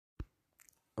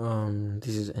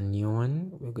This is a new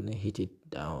one. We're gonna hit it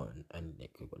down and like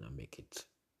we're gonna make it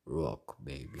rock,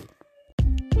 baby.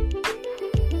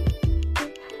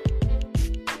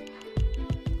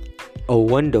 A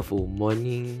wonderful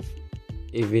morning,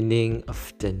 evening,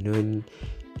 afternoon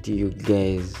to you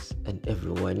guys and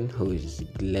everyone who is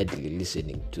gladly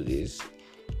listening to this.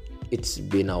 It's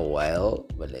been a while,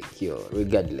 but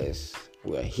regardless,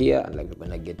 we're here and we're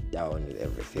gonna get down with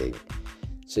everything.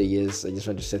 So yes, I just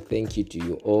want to say thank you to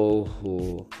you all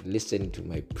who listened to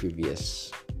my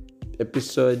previous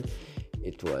episode.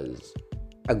 It was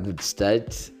a good start.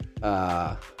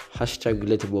 Hashtag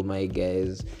relatable, my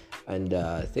guys. And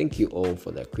thank you all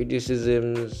for the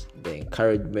criticisms, the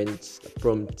encouragements, the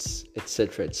prompts,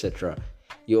 etc. etc.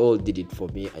 You all did it for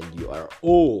me, and you are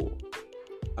all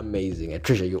amazing. I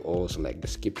treasure you all. So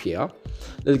let's keep here.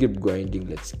 Let's keep grinding.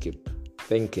 Let's keep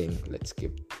thinking. Let's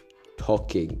keep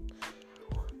talking.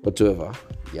 Whatsoever.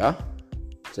 Yeah.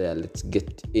 So let's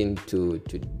get into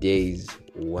today's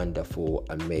wonderful,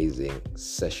 amazing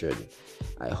session.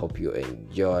 I hope you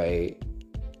enjoy.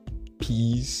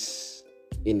 Peace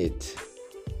in it.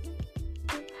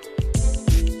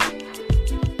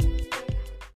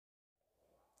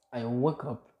 I wake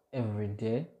up every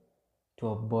day to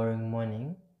a boring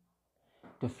morning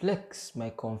to flex my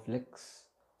cornflakes,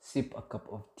 sip a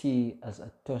cup of tea as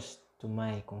a toast to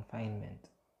my confinement.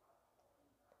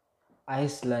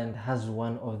 Iceland has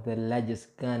one of the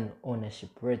largest gun ownership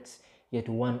rates, yet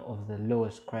one of the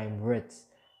lowest crime rates,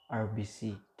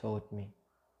 RBC told me.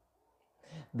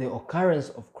 The occurrence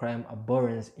of crime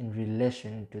abhorrence in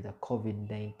relation to the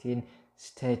COVID-19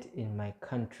 state in my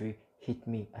country hit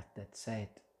me at that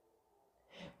site.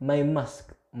 My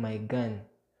mask, my gun,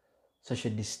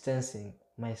 social distancing,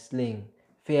 my sling,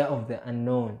 fear of the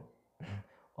unknown,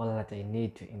 all that I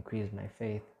need to increase my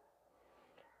faith.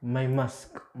 My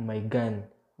mask, my gun,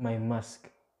 my mask,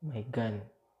 my gun.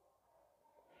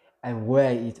 I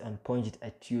wear it and point it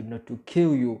at you, not to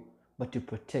kill you, but to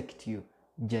protect you,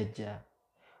 Jaja.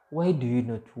 Why do you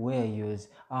not wear yours?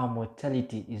 Our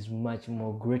mortality is much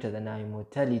more greater than our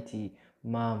immortality,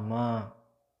 Mama.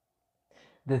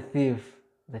 The thief,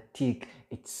 the tick,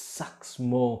 it sucks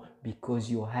more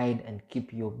because you hide and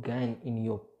keep your gun in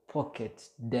your pocket,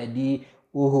 Daddy.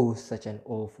 Oh, such an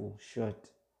awful shot.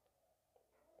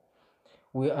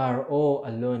 We are all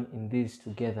alone in this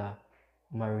together,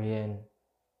 Marianne.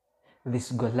 This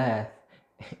Goliath,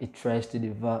 it tries to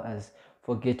devour us,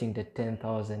 forgetting the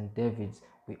 10,000 Davids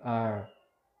we are.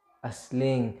 A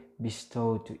sling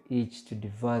bestowed to each to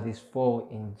devour this foe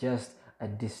in just a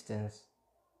distance.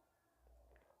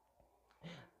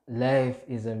 Life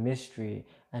is a mystery,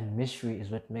 and mystery is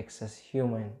what makes us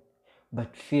human.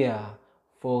 But fear,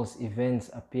 false events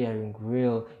appearing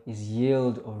real, is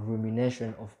yield of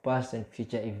rumination of past and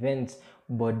future events,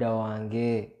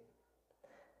 bodawange.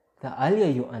 The earlier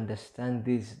you understand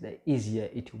this, the easier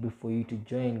it will be for you to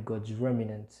join God's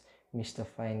remnants, Mr.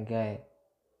 Fine Guy.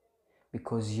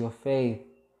 Because your faith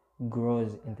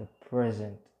grows in the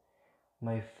present,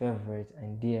 my favorite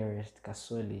and dearest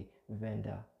Kasoli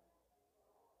vendor.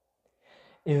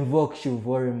 Invoke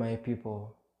chivalry, my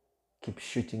people. Keep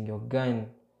shooting your gun,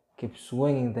 keep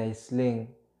swinging thy sling,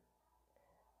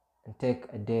 and take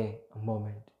a day, a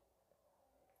moment.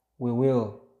 We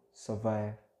will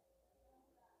survive.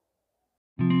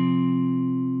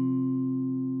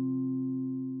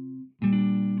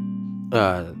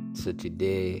 So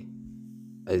today,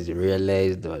 as you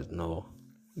realized, there was no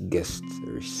guest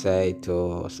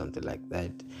recital or something like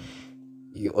that.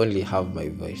 You only have my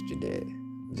voice today.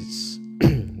 This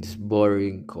this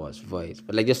boring coarse voice,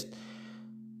 but just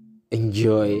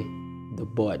enjoy the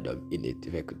boredom in it,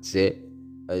 if I could say.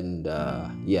 And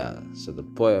yeah, so the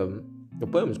poem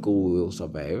is called "We Will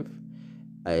Survive."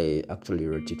 I actually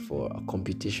wrote it for a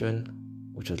competition,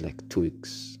 which was like 2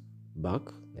 weeks back,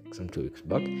 like some 2 weeks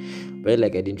back. But I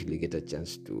didn't really get a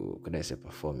chance to, could I say,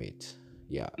 perform it.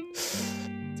 Yeah,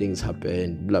 things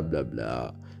happened, blah blah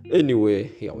blah. Anyway,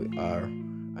 here we are,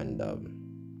 and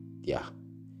yeah,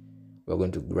 we're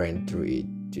going to grind through it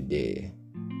today.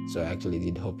 So I actually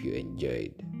did hope you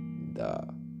enjoyed the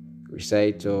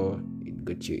recital. It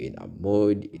got you in a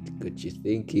mood, it got you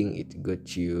thinking, it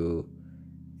got you,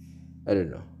 I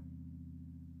don't know,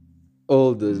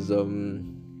 all those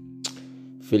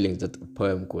feelings that a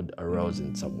poem could arouse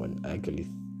in someone. I actually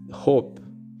hope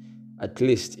at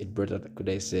least it brought out, could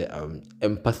I say,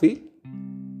 empathy.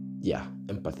 Yeah,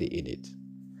 empathy in it.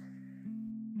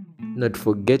 Not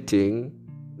forgetting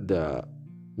the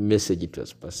message it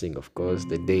was passing, of course,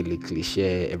 the daily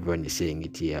cliche, everyone is saying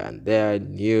it here and there,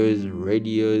 news,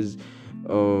 radios,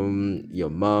 your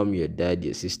mom, your dad,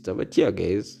 your sister. But yeah,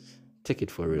 guys, take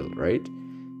it for real, right?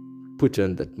 put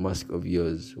on that mask of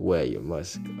yours, wear your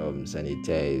mask,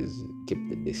 sanitize, keep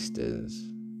the distance.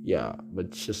 Yeah,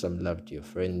 but show some love to your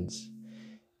friends.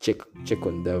 Check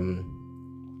on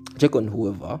them, check on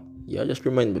whoever. Yeah, just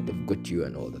remind them they've got you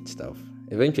and all that stuff.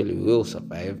 Eventually we will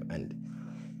survive. And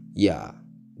yeah,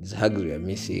 these hugs we are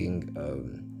missing,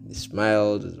 the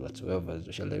smiles, whatsoever,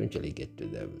 we shall eventually get to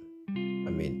them. I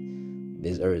mean,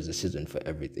 there's always a season for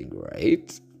everything,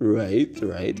 right?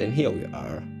 Right. And here we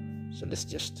are. So let's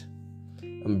just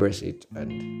embrace it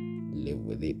and live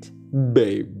with it,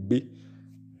 baby.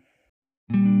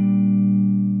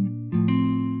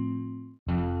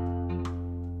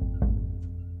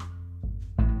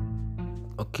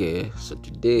 Okay, so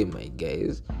today, my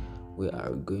guys, we are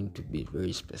going to be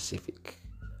very specific.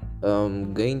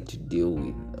 Going to deal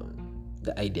with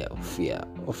the idea of fear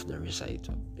of the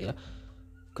recital. Yeah,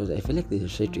 because I feel like the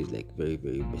recital is like very,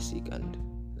 very basic and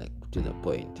like to the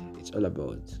point. It's all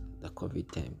about the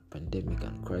COVID time, pandemic,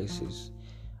 and crisis,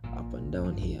 up and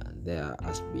down here and there,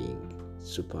 us being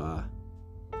super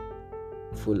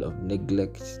full of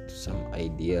neglect to some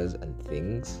ideas and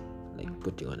things, like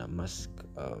putting on a mask,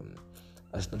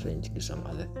 us not trying to do some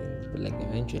other things. But like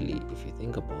eventually, if you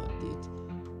think about it,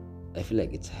 I feel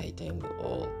like it's high time we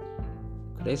all,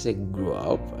 could I say, grow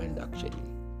up and actually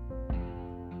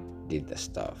did the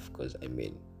stuff. Because I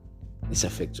mean, this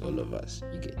affects all of us,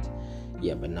 you get.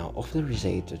 Yeah, but now off the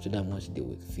recital, today I'm going to deal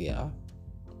with fear.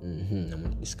 I'm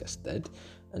going to discuss that.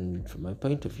 And from my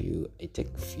point of view, I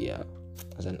take fear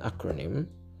as an acronym.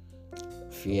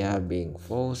 Fear being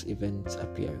false events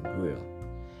appearing real.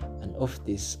 And of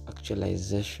this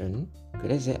actualization,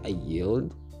 could I say a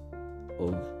yield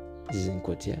of, this is in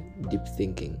quote here, deep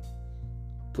thinking,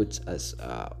 puts us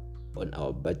on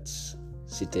our butts,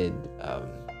 seated,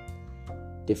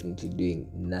 definitely doing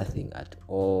nothing at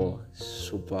all,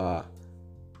 super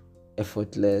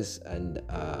effortless and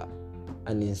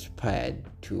uninspired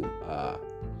to a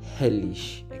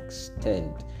hellish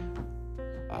extent.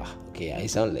 Okay, I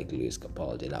sound like Lewis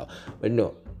Capaldi now, but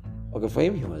no. Okay, for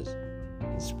him, he was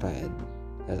inspired,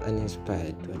 as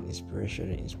uninspired to an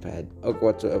inspiration, inspired, or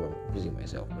whatsoever. I'm using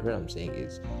myself, but what I'm saying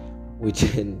is, we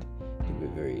tend to be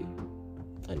very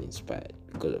uninspired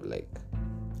because of like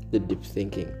the deep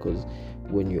thinking. Because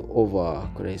when you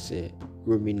could I say,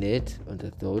 ruminate on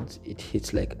the thoughts, it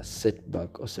hits like a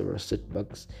setback or several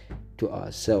setbacks to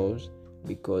ourselves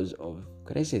because of,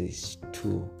 could I say, these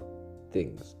two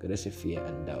things. Could I say fear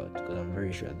and doubt? Because I'm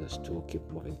very sure those two keep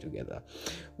moving together.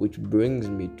 Which brings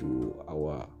me to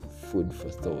our food for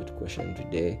thought question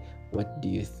today. What do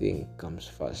you think comes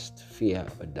first, fear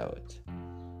or doubt?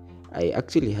 I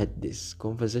actually had this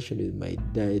conversation with my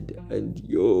dad, and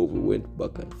we went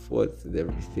back and forth with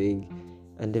everything,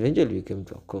 and eventually we came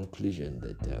to a conclusion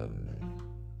that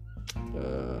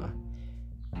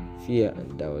fear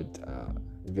and doubt are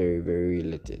very, very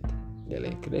related. They're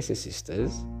like, can I say,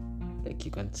 sisters? Like,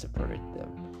 you can't separate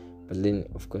them. But then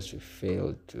of course we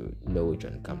failed to know which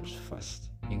one comes first.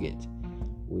 You get,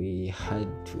 we had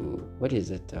to, what is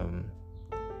that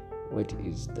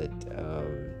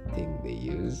thing they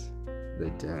use,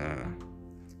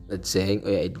 that saying, oh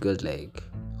yeah, it goes like,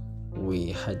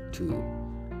 we had to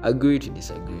agree to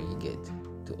disagree, you get,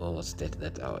 to all state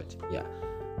that out. Yeah,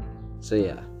 so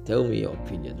yeah, tell me your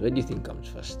opinions. What do you think comes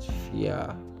first,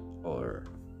 fear or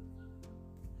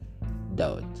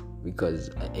doubt? Because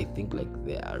I think like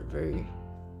they are very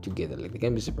together, like they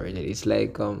can be separated. It's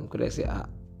like could I say a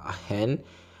hen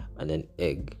and an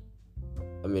egg.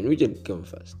 I mean, which one came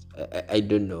first? I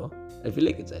don't know. I feel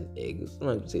like it's an egg.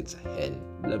 Someone could say it's a hen,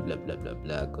 blah blah blah blah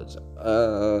blah. Cause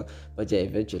but yeah,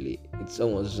 eventually it's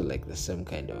almost like the same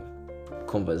kind of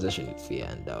conversation with fear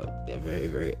and doubt. They're very,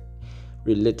 very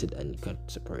related, and you can't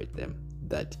separate them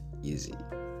that easy.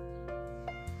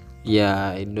 Yeah,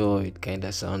 I know it kind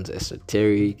of sounds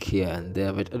esoteric here and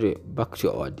there, but anyway, back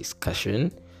to our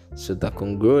discussion. So the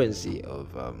congruency of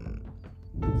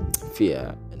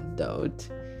fear and doubt,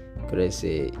 could I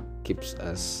say, keeps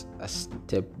us a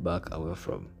step back away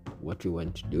from what we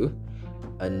want to do.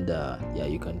 And yeah,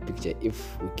 you can picture,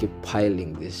 if we keep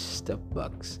piling these step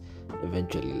backs,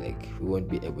 eventually like we won't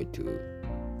be able to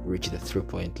reach the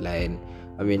 3-point line.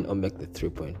 I mean, or make the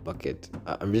 3-point bucket.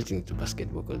 I'm relating it to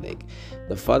basketball because like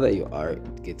the farther you are,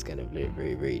 it gets kind of very,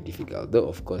 very, very difficult. Though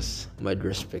of course, mad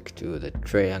respect to the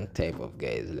Trae Young type of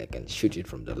guys, like, can shoot it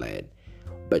from the line,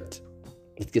 but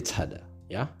it gets harder.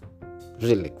 Yeah,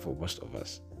 especially like for most of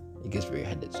us, it gets very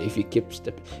harder. So if you keep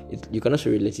you can also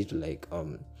relate it to like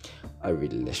a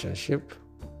relationship.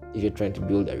 If you're trying to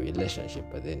build a relationship,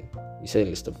 but then you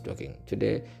suddenly stop talking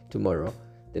today, tomorrow,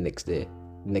 the next day,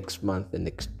 next month, the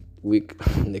next week,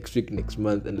 next week, next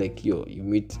month, and like you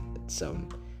meet at some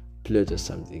plot or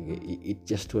something, it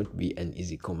just won't be an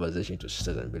easy conversation to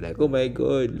start and be like, oh my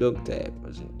god, long time.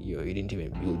 As in, you didn't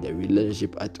even build a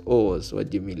relationship at all. So what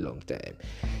do you mean long time?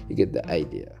 You get the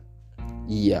idea.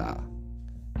 Yeah.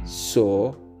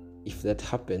 So if that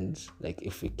happens, like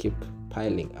if we keep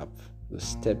piling up those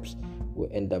steps, we'll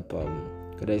end up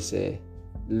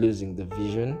losing the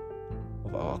vision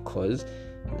of our cause.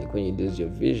 Like when you lose your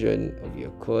vision of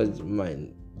your cause,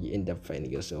 man, you end up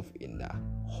finding yourself in a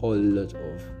whole lot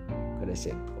of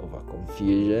over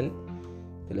confusion.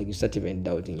 Like you start even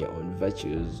doubting your own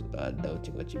virtues,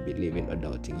 doubting what you believe in, or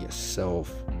doubting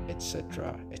yourself,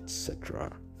 etc.,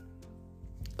 etc.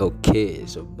 Okay,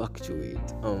 so back to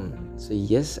it. So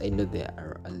yes, I know there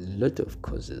are a lot of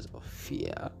causes of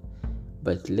fear,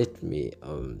 but let me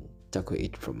tackle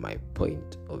it from my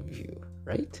point of view,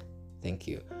 right? Thank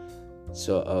you.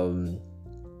 So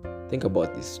think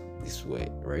about this way,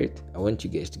 right? I want you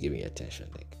guys to give me attention,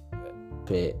 like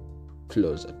pay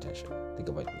close attention. Think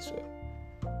about it this way.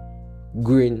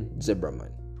 Green zebra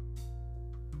man.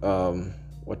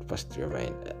 What passed through your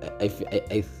mind? I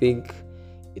think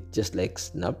it just like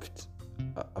snapped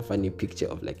a funny picture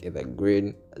of like either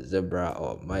green, a zebra,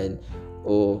 or mine,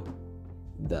 or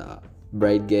the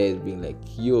bright guys being like,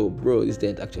 yo bro, this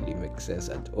didn't actually make sense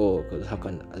at all, because how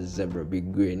can a zebra be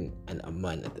green and a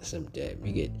man at the same time?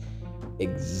 You get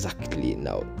exactly.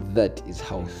 Now that is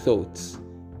how thoughts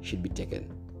should be taken.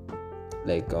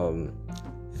 Like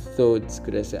thoughts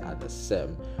are the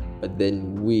same, but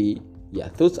then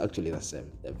thoughts actually the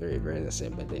same, they're very very the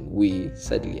same, but then we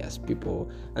sadly as people,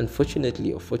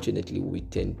 unfortunately or fortunately, we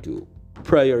tend to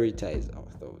prioritize our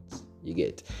thoughts. You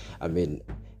get, I mean,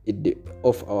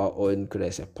 of our own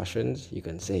passions, you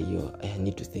can say, yo, I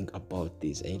need to think about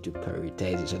this, I need to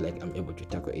prioritize it so like I'm able to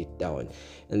tackle it down.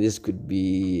 And this could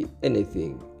be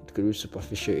anything. It could be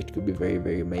superficial, it could be very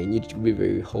very minute, it could be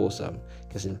very wholesome.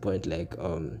 Case in point, like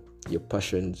your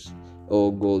passions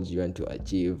or goals you want to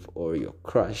achieve, or your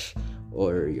crush,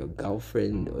 or your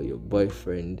girlfriend, or your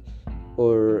boyfriend,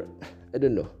 or I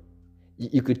don't know,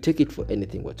 you could take it for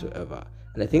anything whatsoever.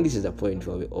 And I think this is the point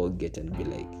where we all get and be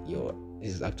like, yo,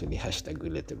 this is actually hashtag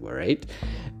relatable, right?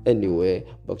 Anyway,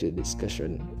 back to the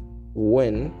discussion.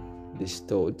 When these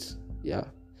thoughts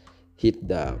hit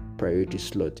the priority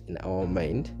slot in our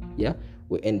mind,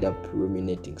 we end up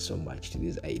ruminating so much to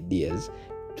these ideas,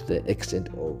 to the extent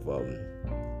of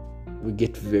we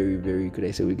get very very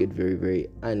very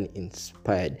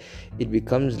uninspired. It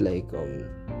becomes like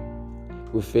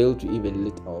we fail to even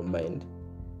let our mind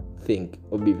think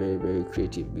or be very very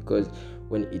creative, because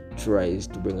when it tries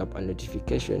to bring up a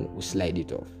notification, we slide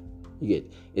it off. You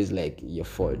get, it's like your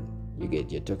phone,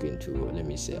 you're talking to, let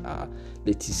me say,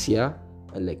 Leticia,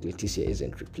 and like Leticia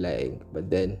isn't replying, but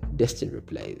then Destin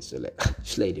replies, so like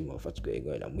slide him off, what's going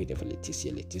on, I'm waiting for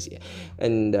Leticia.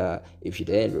 And if she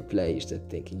didn't reply, you start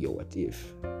thinking, yo, what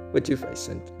if I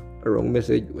sent a wrong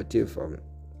message, what if it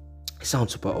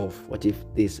sounds super off, what if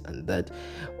this and that.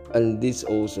 And this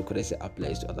also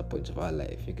applies to other points of our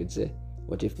life. You could say,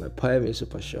 what if my poem is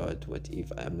super short? What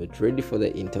if I'm not ready for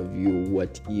the interview?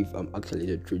 What if I'm actually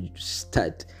not ready to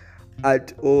start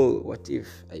at all? What if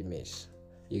I miss?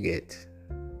 You get?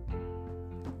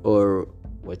 Or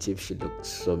what if she looks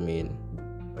so mean?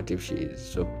 What if she is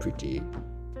so pretty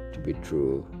to be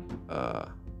true?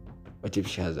 What if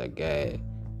she has a guy?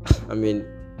 I mean,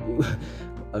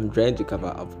 I'm trying to cover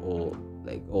up all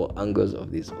angles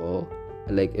of this all.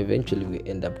 And like eventually we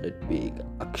end up not being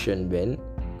action men,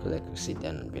 because like we sit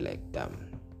down and be like,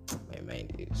 damn, my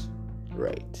mind is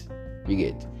right. You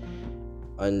get?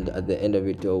 And at the end of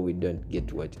it all, we don't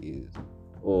get what is,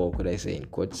 or could I say in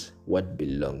quotes, what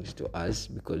belongs to us,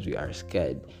 because we are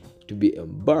scared to be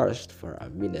embarrassed for a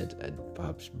minute and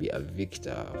perhaps be a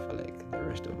victor for like the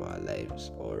rest of our lives,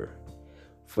 or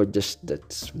for just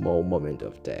that small moment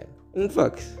of time. In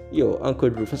fact, yo,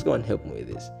 Uncle Drew, first go and help me with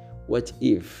this. What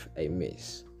if I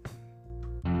miss?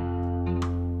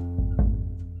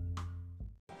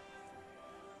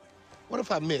 What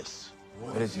if I miss?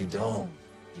 What if you don't?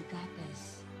 You got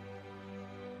this.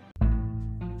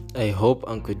 I hope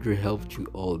Uncle Drew helped you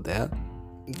all there,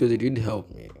 because it did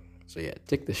help me. So yeah,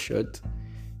 take the shot.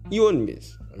 You won't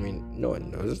miss. I mean, no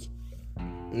one knows.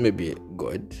 Maybe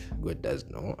God does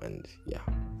know, and yeah,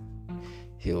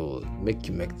 He'll make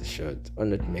you make the shot or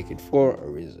not make it for a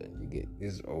reason. You get,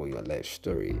 this is all your life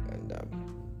story, and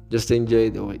just enjoy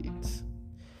the way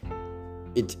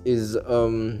it is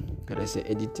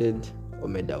edited or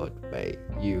made out by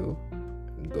you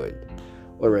and God.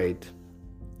 Alright,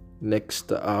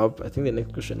 next up, I think the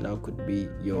next question now could be,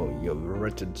 you've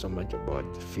written so much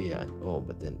about fear and all,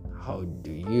 but then how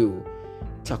do you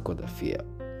tackle the fear?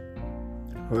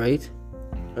 Right?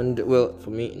 And well, for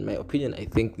me, in my opinion, I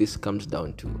think this comes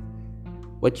down to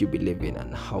what you believe in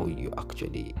and how you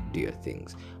actually do your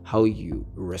things, how you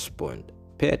respond.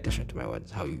 Pay attention to my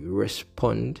words, how you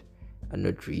respond and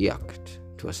not react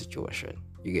to a situation.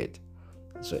 You get?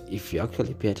 So if you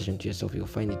actually pay attention to yourself, you'll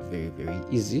find it very, very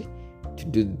easy to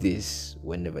do this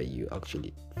whenever you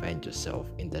actually find yourself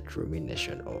in that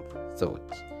rumination of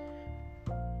thoughts.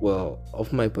 Well,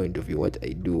 of my point of view, what I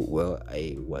do, well,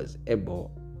 I was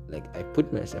able, like, I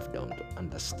put myself down to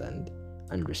understand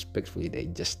and respectfully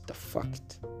digest the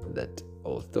fact that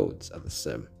all thoughts are the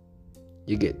same.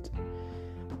 You get?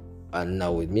 And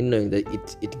now with me knowing that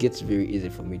it gets very easy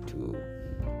for me to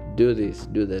do this,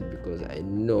 do that, because I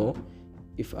know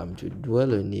if I'm to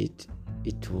dwell on it,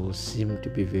 it will seem to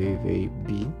be very, very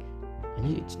big,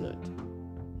 and it's not.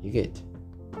 You get?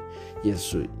 Yes,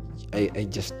 so I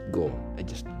just go. I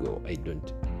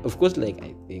don't. Of course, like,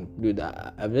 I think, dude,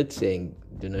 I'm not saying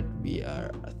do not be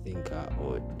a thinker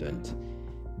or don't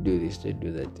do this, don't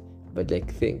do that. But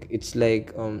like, think. It's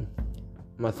like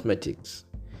mathematics.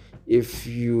 If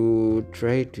you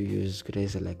try to use, could I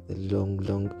say, like the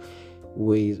long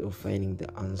ways of finding the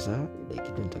answer, like,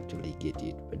 you don't actually get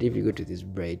it. But if you go to these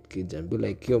bright kids and be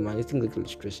like, yo man, this thing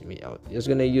is stressing me out, you're just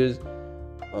gonna use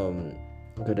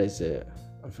could I say,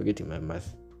 I'm forgetting my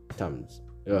math terms.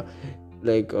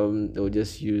 Like they'll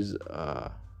just use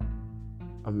a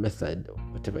method,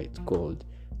 whatever it's called,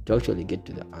 to actually get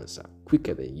to the answer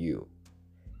quicker than you.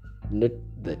 Not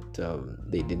that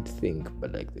they didn't think,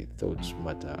 but like they thought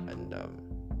smarter and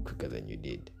quicker than you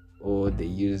did, or they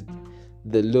used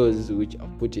the laws which are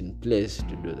put in place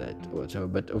to do that or whatever.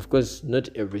 But of course, not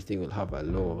everything will have a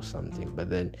law or something. But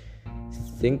then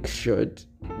think short.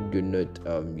 Do not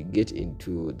get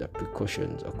into the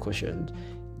precautions or cautions.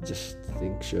 Just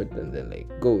think short and then like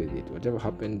go with it. Whatever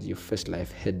happens, you face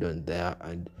life head on there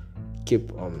and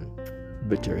keep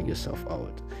bettering yourself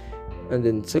out. And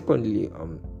then secondly,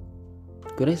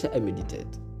 could I say I meditate?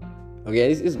 Okay,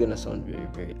 this is gonna sound very,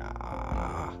 very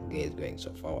guys going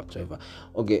so far whatsoever.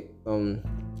 Okay,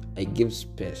 I give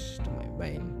space to my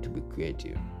mind to be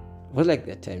creative. But like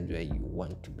there are times where you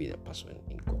want to be the person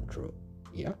in control,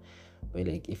 yeah. But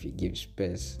like if you give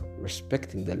space,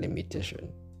 respecting the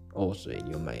limitation also in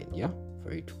your mind, yeah,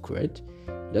 for you to create,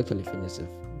 you actually find yourself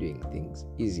doing things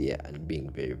easier and being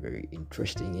very, very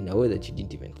interesting in a way that you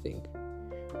didn't even think.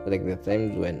 But like the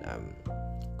times when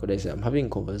could I say I'm having a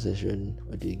conversation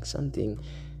or doing something,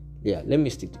 yeah, let me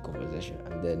stick to conversation,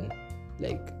 and then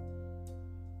like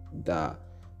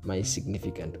my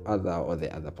significant other or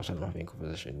the other person I'm having a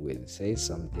conversation with says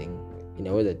something in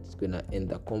a way that's gonna end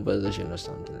the conversation or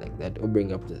something like that, or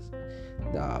bring up the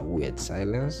weird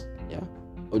silence, yeah,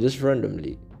 or just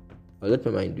randomly, I'll let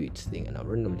my mind do its thing and I'll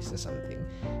randomly say something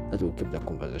that will keep the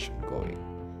conversation going.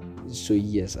 So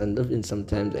yes, and then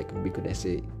sometimes I can be, could I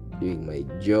say, doing my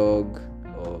jog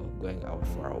or going out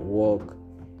for a walk,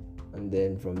 and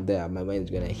then from there my mind is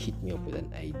gonna hit me up with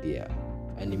an idea,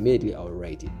 and immediately I'll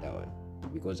write it down,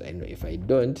 because I know if I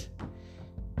don't,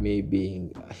 me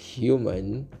being a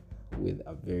human with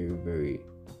a very, very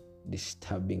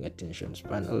disturbing attention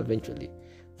span, I'll eventually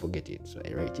forget it. So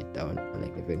I write it down and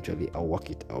like eventually I'll work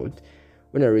it out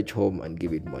when I reach home and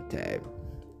give it more time.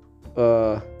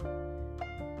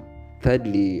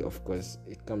 Thirdly, of course,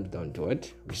 it comes down to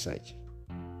what? Research.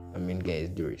 I mean, guys,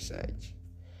 do research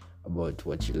about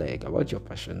what you like, about your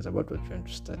passions, about what you want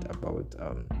to start, about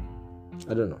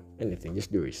I don't know, anything.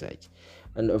 Just do research.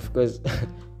 And of course,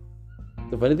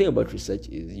 the funny thing about research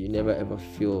is you never ever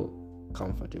feel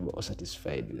comfortable or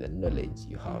satisfied with the knowledge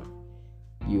you have.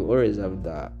 You always have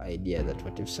the idea that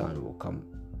what if someone will come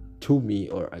to me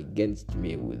or against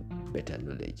me with better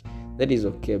knowledge? That is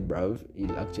okay, bruv.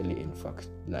 You'll actually in fact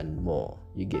learn more.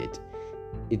 You get?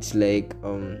 It's like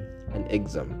an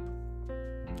exam.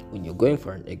 When you're going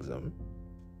for an exam,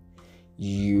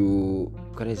 you,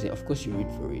 can I say, of course you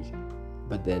read for it,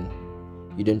 but then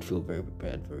you don't feel very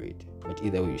prepared for it. But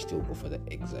either way, you still go for the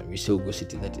exam. You still go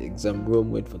sit in that exam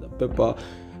room, wait for the paper.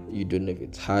 You don't know if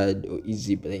it's hard or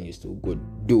easy, but then you still go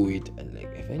do it, and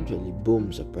like eventually,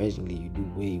 boom, surprisingly, you do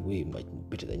way much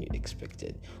better than you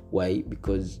expected. Why?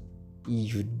 Because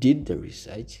you did the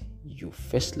research, you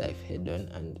faced life head on,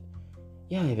 and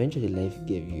yeah, eventually life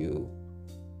gave you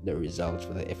the results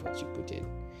for the efforts you put in.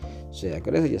 So yeah,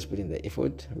 I just put in the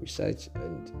effort, research,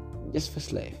 and just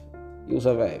face life. You'll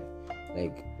survive.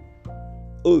 Like,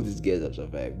 all these guys have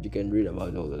survived. You can read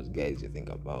about all those guys you think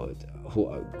about who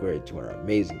are great, who are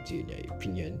amazing to you in your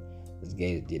opinion. Those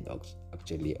guys did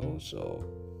actually also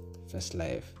face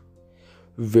life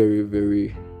very,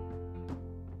 very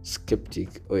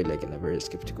skeptic, or like in a very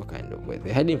skeptical kind of way.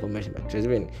 They had information, but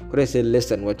even could I say less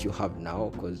than what you have now,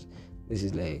 because this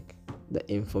is like the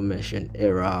information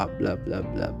era, blah blah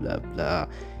blah blah blah.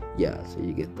 Yeah, so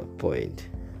you get the point.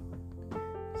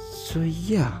 So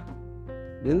yeah,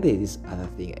 then there's this other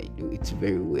thing I do. It's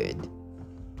very weird.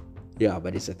 Yeah,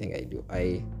 but it's a thing I do.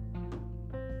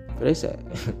 Could I say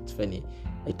it's funny.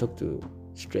 I talk to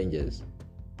strangers.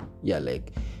 Yeah,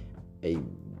 like I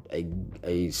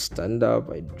stand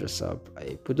up, I dress up,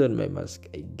 I put on my mask,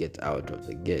 I get out of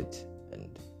the gate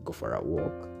and go for a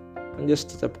walk and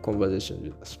just start up conversations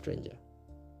with a stranger.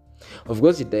 Of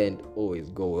course, it doesn't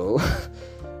always go well,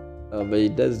 but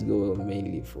it does go well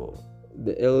mainly for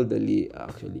the elderly. Are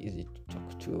actually easy to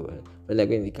talk to, but like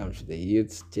when it comes to the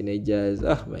youths, teenagers,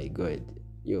 oh my god,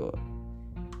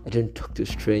 I don't talk to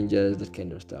strangers, that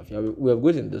kind of stuff. Yeah, we have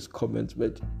gotten those comments,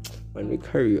 but when we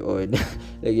carry on,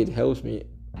 like it helps me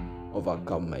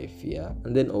overcome my fear.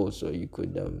 And then also you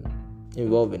could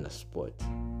involve in a sport,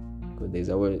 because there's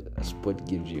a way a sport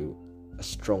gives you a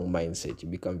strong mindset. You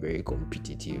become very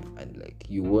competitive, and like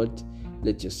you won't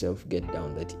let yourself get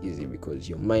down that easy because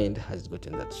your mind has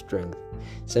gotten that strength.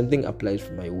 Same thing applies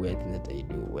for my weird thing that I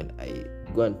do. When I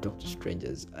go and talk to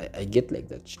strangers, I get like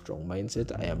that strong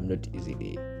mindset. I am not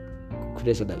easily, could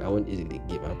I say that I won't easily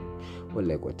give up or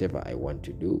like whatever I want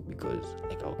to do, because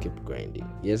like I'll keep grinding.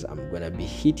 Yes, I'm gonna be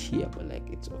hit here, but like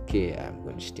it's okay. I'm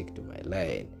going to stick to my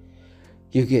line.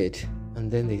 You get.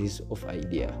 And then there is off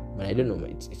idea, but I don't know.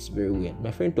 It's very weird.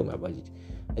 My friend told me about it.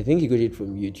 I think he got it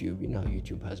from YouTube. You know how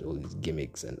YouTube has all these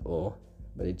gimmicks and all,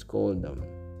 but it's called the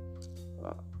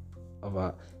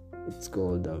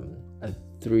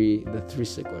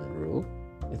 3-second rule.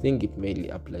 I think it mainly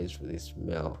applies for this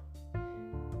male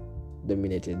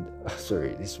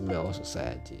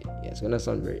society. Yeah, it's gonna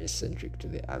sound very eccentric to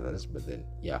the others, but then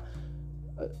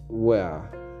where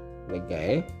the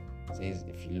guy says,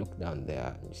 if you look down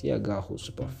there and you see a girl who's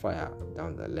super fire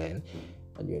down the lane,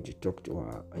 and you want to talk to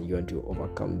her, and you want to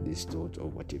overcome this thought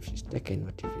of what if she's taken,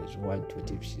 what if she's white, what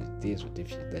if she's this, what if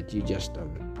she's that, you just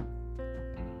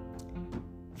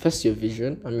face your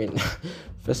vision.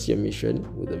 Face your mission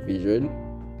with a vision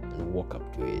and walk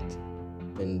up to it,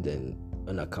 and then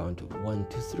on a count of 1,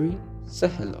 2, 3, say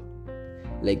hello.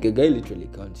 Like a guy literally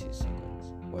counts his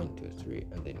seconds, 1, 2, 3,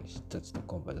 and then he starts the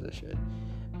conversation,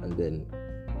 and then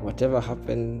whatever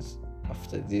happens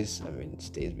after this, it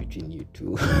stays between you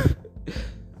two.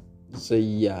 So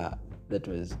yeah, that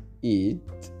was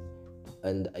it,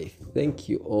 and I thank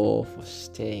you all for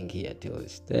staying here till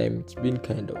this time. It's been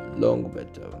kind of long,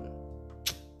 but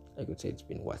I could say it's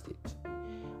been worth it.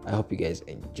 I hope you guys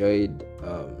enjoyed.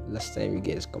 Last time you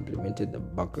guys complimented the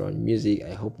background music.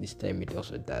 I hope this time it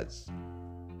also does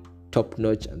top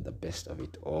notch and the best of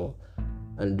it all.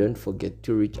 And don't forget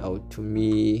to reach out to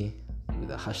me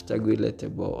with a hashtag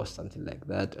relatable or something like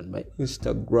that on my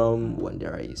Instagram.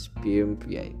 Wanderer is pimp.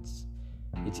 Yeah,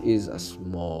 it is a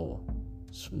small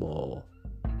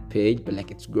page, but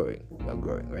like it's growing. We're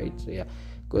growing, right? So yeah,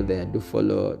 go there, do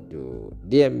follow, do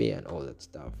DM me and all that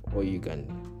stuff, or you can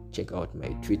check out my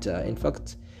Twitter. In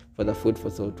fact, for the food for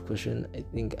thought question, I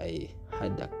think I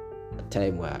had a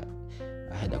time where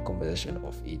I had a conversation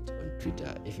of it on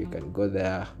Twitter. If you can go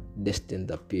there, Destin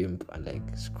the Pimp, and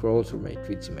like scroll through my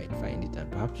tweets, you might find it, and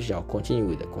perhaps we shall continue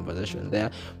with the conversation there.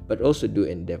 But also do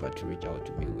endeavor to reach out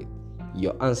to me with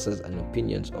your answers and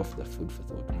opinions of the food for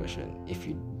thought question. If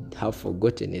you have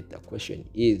forgotten it, the question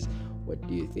is, what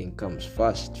do you think comes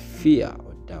first, fear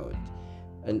or doubt?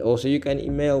 And also you can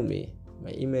email me.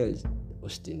 My email is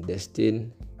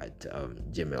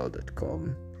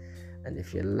austindestin@gmail.com, and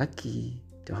if you're lucky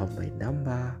to have my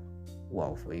number,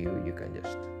 wow, for you can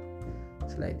just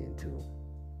slide into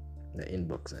the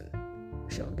inbox and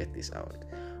we shall get this out.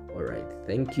 All right,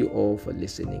 thank you all for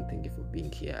listening. Thank you for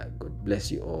being here. God bless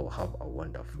you all. Have a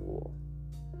wonderful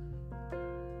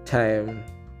time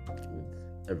with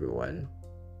everyone.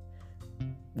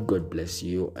 God bless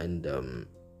you, and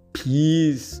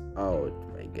peace out,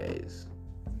 my guys.